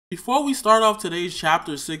Before we start off today's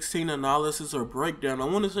chapter 16 analysis or breakdown, I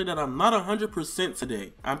want to say that I'm not 100%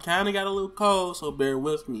 today. I'm kind of got a little cold, so bear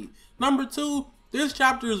with me. Number 2, this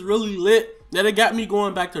chapter is really lit that it got me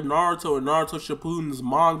going back to Naruto and Naruto Shippuden's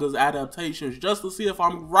manga's adaptations just to see if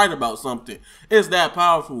I'm right about something. It's that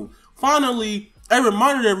powerful. Finally, a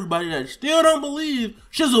reminder to everybody that still don't believe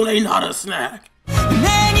Shizune ain't not a snack.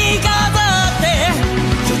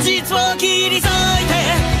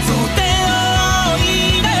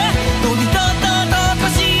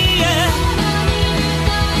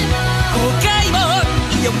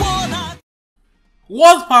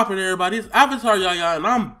 What's poppin', everybody? It's Avataryaya and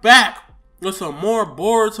I'm back with some more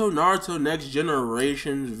Boruto Naruto Next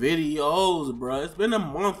Generations videos, bruh. It's been a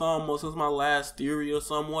month almost since my last theory or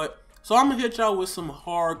somewhat, so I'm gonna hit y'all with some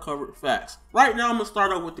hard-covered facts. Right now, I'm gonna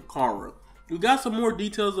start out with the Kara. We got some more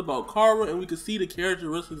details about Kara, and we can see the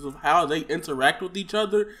characteristics of how they interact with each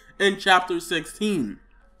other in Chapter 16.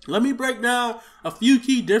 Let me break down a few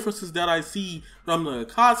key differences that I see from the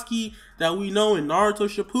Akatsuki that we know in Naruto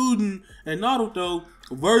Shippuden and Naruto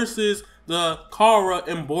versus the Kara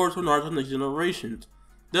and Boruto Naruto Next Generations.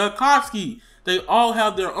 The Akatsuki, they all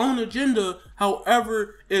have their own agenda,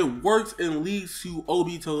 however, it works and leads to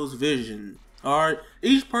Obito's vision. Alright,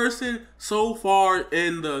 each person so far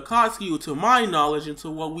in the Akatsuki, to my knowledge and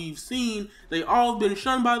to what we've seen, they all have been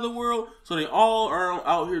shunned by the world, so they all are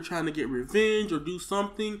out here trying to get revenge or do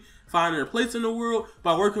something, find their place in the world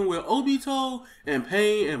by working with Obito and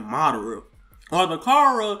Pain and Madara. While the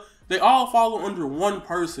Kara, they all follow under one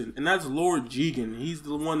person, and that's Lord Jigen. He's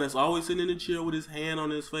the one that's always sitting in the chair with his hand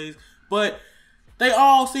on his face, but they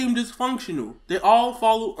all seem dysfunctional. They all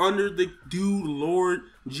follow under the dude Lord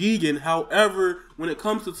Jigen. However, when it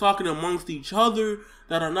comes to talking amongst each other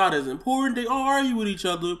that are not as important, they all argue with each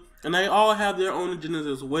other and they all have their own agendas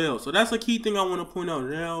as well. So that's a key thing I want to point out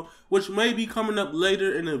now, which may be coming up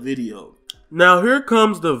later in the video. Now here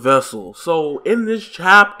comes the vessel. So in this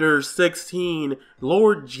chapter 16,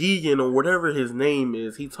 Lord Jigen, or whatever his name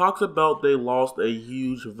is, he talks about they lost a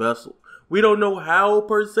huge vessel. We don't know how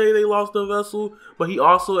per se they lost the vessel, but he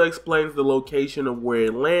also explains the location of where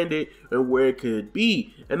it landed and where it could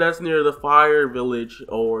be, and that's near the fire village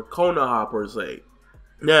or Konoha per se.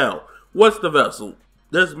 Now, what's the vessel?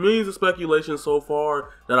 There's millions of speculation so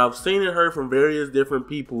far that I've seen and heard from various different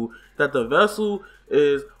people that the vessel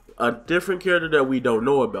is a different character that we don't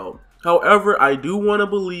know about. However, I do want to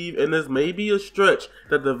believe, and this may be a stretch,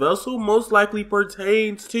 that the vessel most likely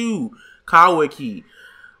pertains to Kawaki.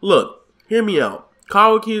 Look, hear me out.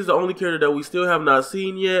 Kawaki is the only character that we still have not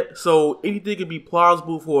seen yet, so anything could be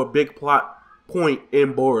plausible for a big plot point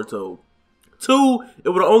in Boruto. 2, it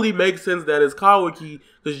would only make sense that it's Kawaki,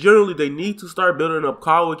 because generally they need to start building up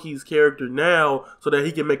Kawaki's character now so that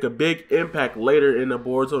he can make a big impact later in the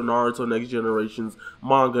Boruto Naruto Next Generations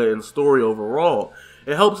manga and story overall.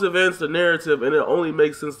 It helps advance the narrative, and it only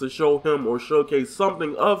makes sense to show him or showcase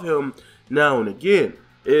something of him now and again.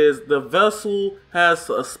 Is the vessel has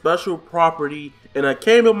a special property, and I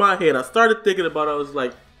came in my head, I started thinking about it, I was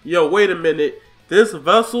like, yo, wait a minute, this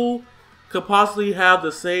vessel could possibly have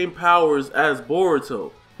the same powers as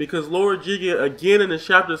Boruto, because Lord Jigen again in the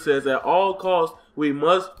chapter says at all costs we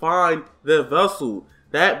must find the vessel.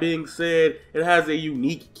 That being said, it has a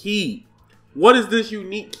unique key. What is this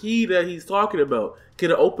unique key that he's talking about?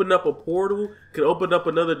 Could it open up a portal? Could it open up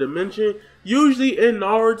another dimension? Usually in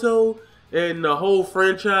Naruto and the whole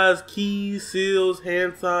franchise, keys, seals,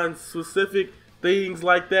 hand signs, specific things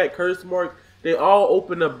like that, curse mark, they all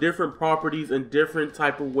open up different properties and different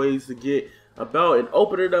type of ways to get about and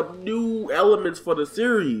opening up new elements for the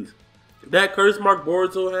series. That curse mark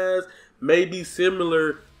Boruto has may be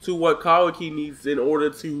similar to what Kawaki needs in order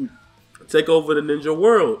to take over the ninja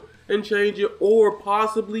world and change it, or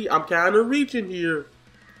possibly, I'm kind of reaching here,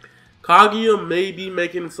 Kaguya may be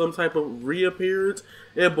making some type of reappearance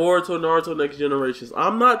in Boruto Naruto Next Generations.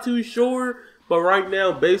 I'm not too sure, but right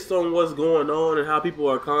now, based on what's going on and how people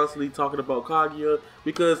are constantly talking about Kaguya,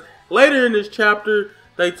 because later in this chapter,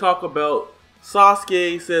 they talk about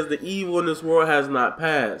Sasuke says the evil in this world has not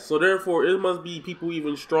passed. So therefore, it must be people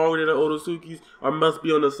even stronger than the Ototsukis, or must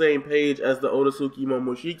be on the same page as the Otsutsuki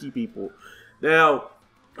Momoshiki people. Now,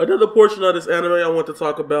 another portion of this anime I want to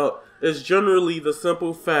talk about is generally the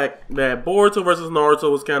simple fact that Boruto versus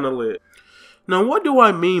Naruto was kind of lit. Now, what do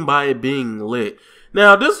I mean by it being lit?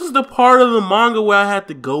 Now, this is the part of the manga where I had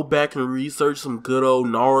to go back and research some good old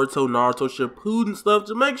Naruto Shippuden stuff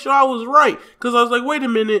to make sure I was right. Because I was like, wait a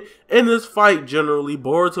minute, in this fight generally,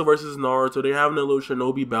 Boruto versus Naruto, they're having a little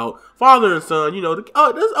shinobi bout, father and son, you know,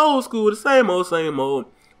 this old school, the same old.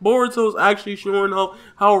 Boruto's actually showing off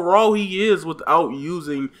how raw he is without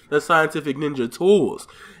using the scientific ninja tools.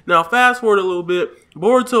 Now, fast forward a little bit,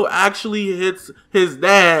 Boruto actually hits his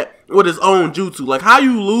dad with his own jutsu. Like, how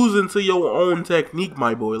you losing to your own technique,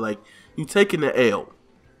 my boy? Like, you taking the L.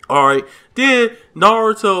 Alright, then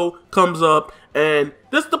Naruto comes up, and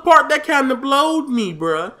this is the part that kind of blowed me,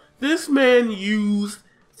 bruh. This man used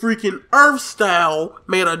freaking Earth style,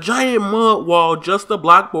 made a giant mud wall just to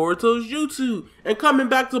block Boruto's jutsu. And coming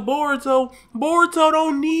back to Boruto, Boruto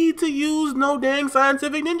don't need to use no dang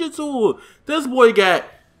scientific ninja tool. This boy got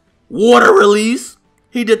water release.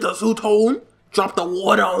 He did the Zuton, dropped the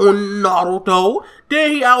water on Naruto.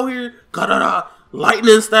 Then he out here,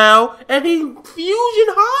 lightning style, and he fusion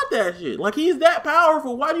hard that shit. Like, he's that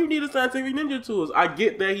powerful. Why do you need a scientific ninja tools? I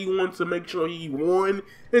get that he wants to make sure he won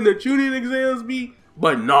in the Chunin exams,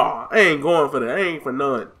 but nah, I ain't going for that. I ain't for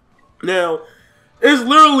none. Now, it's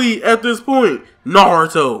literally at this point,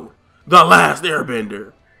 Naruto, the last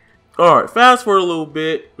airbender. Alright, fast forward a little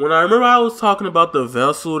bit. When I remember I was talking about the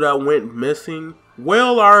vessel that went missing,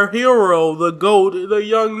 well, our hero, the GOAT, the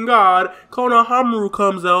young god, Konohamaru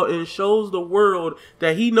comes out and shows the world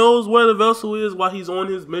that he knows where the vessel is while he's on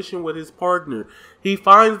his mission with his partner. He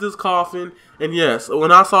finds this coffin, and yes,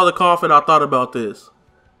 when I saw the coffin, I thought about this.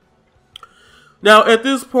 Now, at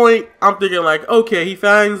this point, I'm thinking like, okay, he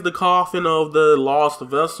finds the coffin of the lost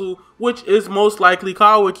vessel, which is most likely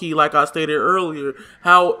Kawaki, like I stated earlier.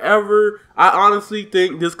 However, I honestly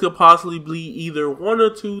think this could possibly be either one or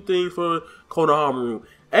two things for Konohamaru.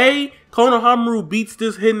 A, Konohamaru beats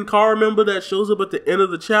this hidden car member that shows up at the end of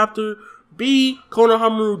the chapter. B,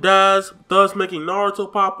 Konohamaru dies, thus making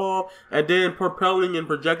Naruto pop off, and then propelling and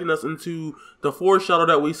projecting us into the foreshadow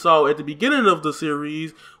that we saw at the beginning of the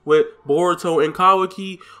series with Boruto and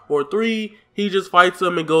Kawaki. Or 3, he just fights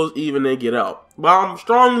them and goes even and get out. But I'm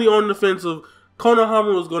strongly on the fence of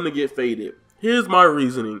Konohamaru is going to get faded. Here's my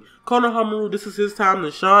reasoning. Konohamaru, this is his time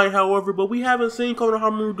to shine, however, but we haven't seen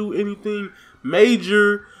Konohamaru do anything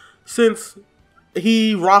major since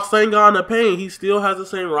he Rasengan the pain. He still has the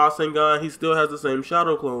same Rasengan. He still has the same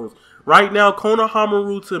shadow clones. Right now,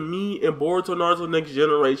 Konohamaru to me and Boruto Naruto Next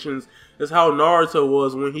Generations is how Naruto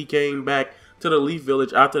was when he came back to the Leaf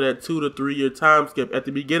Village after that 2 to 3 year time skip at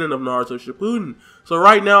the beginning of Naruto Shippuden. So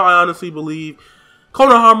right now, I honestly believe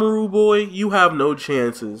Konohamaru, boy, you have no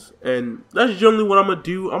chances. And that's generally what I'm going to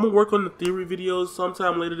do. I'm going to work on the theory videos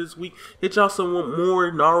sometime later this week. Hit y'all some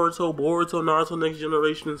more Naruto, Boruto, Naruto Next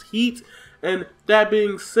Generations heat. And that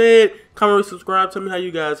being said, comment, subscribe, tell me how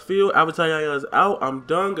you guys feel. Avataryaya is out. I'm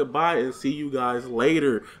done. Goodbye and see you guys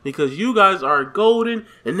later. Because you guys are golden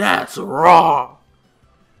and that's raw.